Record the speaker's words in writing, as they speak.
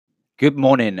Good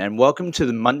morning and welcome to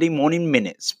the Monday Morning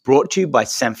Minutes brought to you by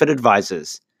Sanford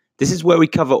Advisors. This is where we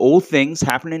cover all things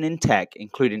happening in tech,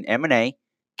 including M&A,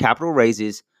 capital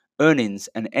raises, earnings,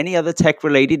 and any other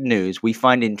tech-related news we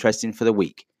find interesting for the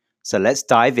week. So let's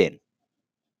dive in.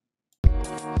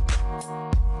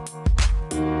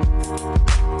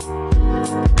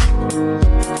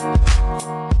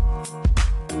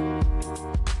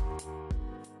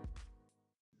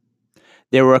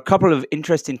 There were a couple of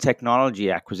interesting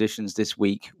technology acquisitions this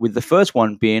week, with the first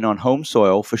one being on home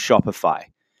soil for Shopify.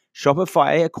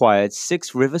 Shopify acquired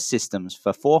 6 River Systems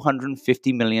for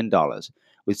 $450 million,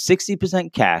 with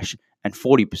 60% cash and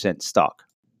 40% stock.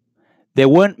 There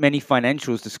weren't many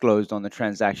financials disclosed on the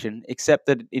transaction, except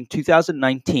that in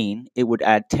 2019 it would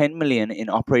add $10 million in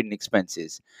operating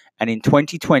expenses, and in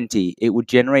 2020 it would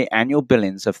generate annual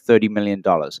billings of $30 million,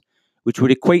 which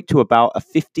would equate to about a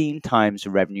 15 times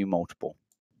revenue multiple.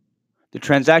 The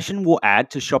transaction will add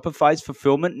to Shopify's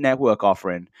fulfillment network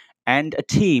offering and a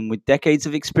team with decades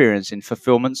of experience in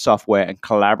fulfillment software and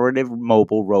collaborative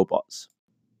mobile robots.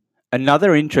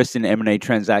 Another interesting M&A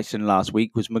transaction last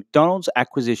week was McDonald's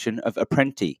acquisition of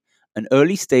Apprenti, an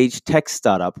early-stage tech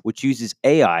startup which uses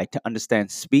AI to understand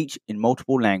speech in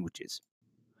multiple languages.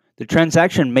 The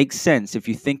transaction makes sense if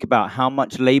you think about how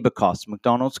much labor costs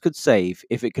McDonald's could save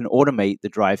if it can automate the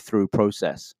drive-through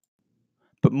process.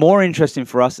 But more interesting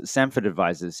for us at Sanford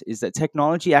Advisors is that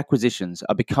technology acquisitions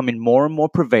are becoming more and more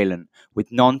prevalent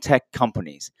with non-tech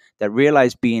companies that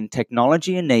realize being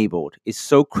technology-enabled is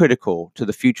so critical to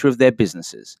the future of their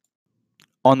businesses.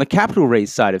 On the capital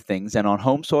raise side of things and on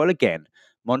home soil again,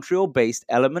 Montreal-based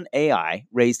Element AI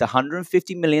raised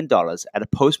 $150 million at a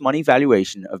post-money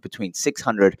valuation of between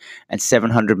 $600 and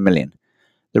 $700 million.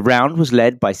 The round was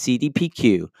led by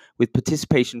CDPQ, with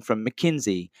participation from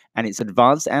McKinsey and its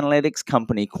advanced analytics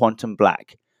company Quantum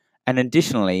Black, and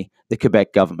additionally, the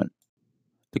Quebec government.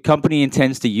 The company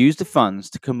intends to use the funds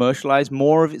to commercialize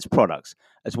more of its products,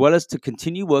 as well as to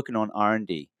continue working on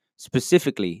R&D,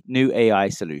 specifically new AI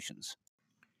solutions.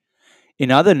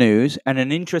 In other news, and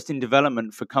an interesting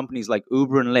development for companies like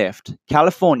Uber and Lyft,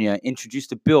 California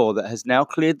introduced a bill that has now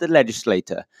cleared the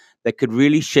legislature that could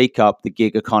really shake up the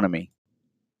gig economy.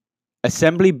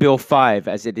 Assembly Bill 5,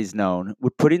 as it is known,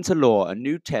 would put into law a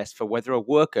new test for whether a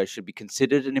worker should be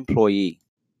considered an employee.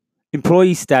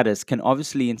 Employee status can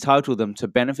obviously entitle them to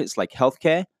benefits like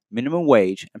healthcare, minimum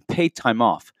wage, and paid time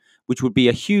off, which would be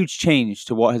a huge change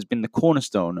to what has been the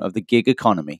cornerstone of the gig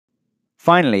economy.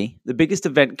 Finally, the biggest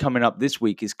event coming up this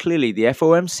week is clearly the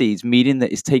FOMC's meeting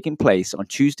that is taking place on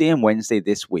Tuesday and Wednesday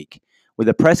this week, with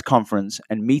a press conference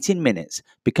and meeting minutes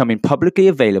becoming publicly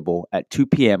available at 2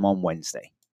 p.m. on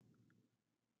Wednesday.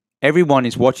 Everyone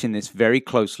is watching this very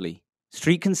closely.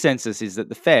 Street consensus is that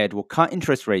the Fed will cut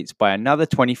interest rates by another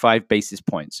 25 basis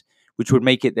points, which would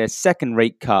make it their second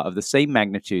rate cut of the same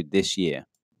magnitude this year.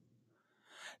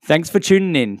 Thanks for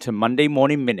tuning in to Monday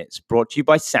Morning Minutes brought to you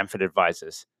by Sanford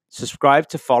Advisors. Subscribe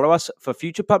to follow us for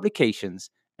future publications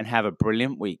and have a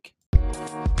brilliant week.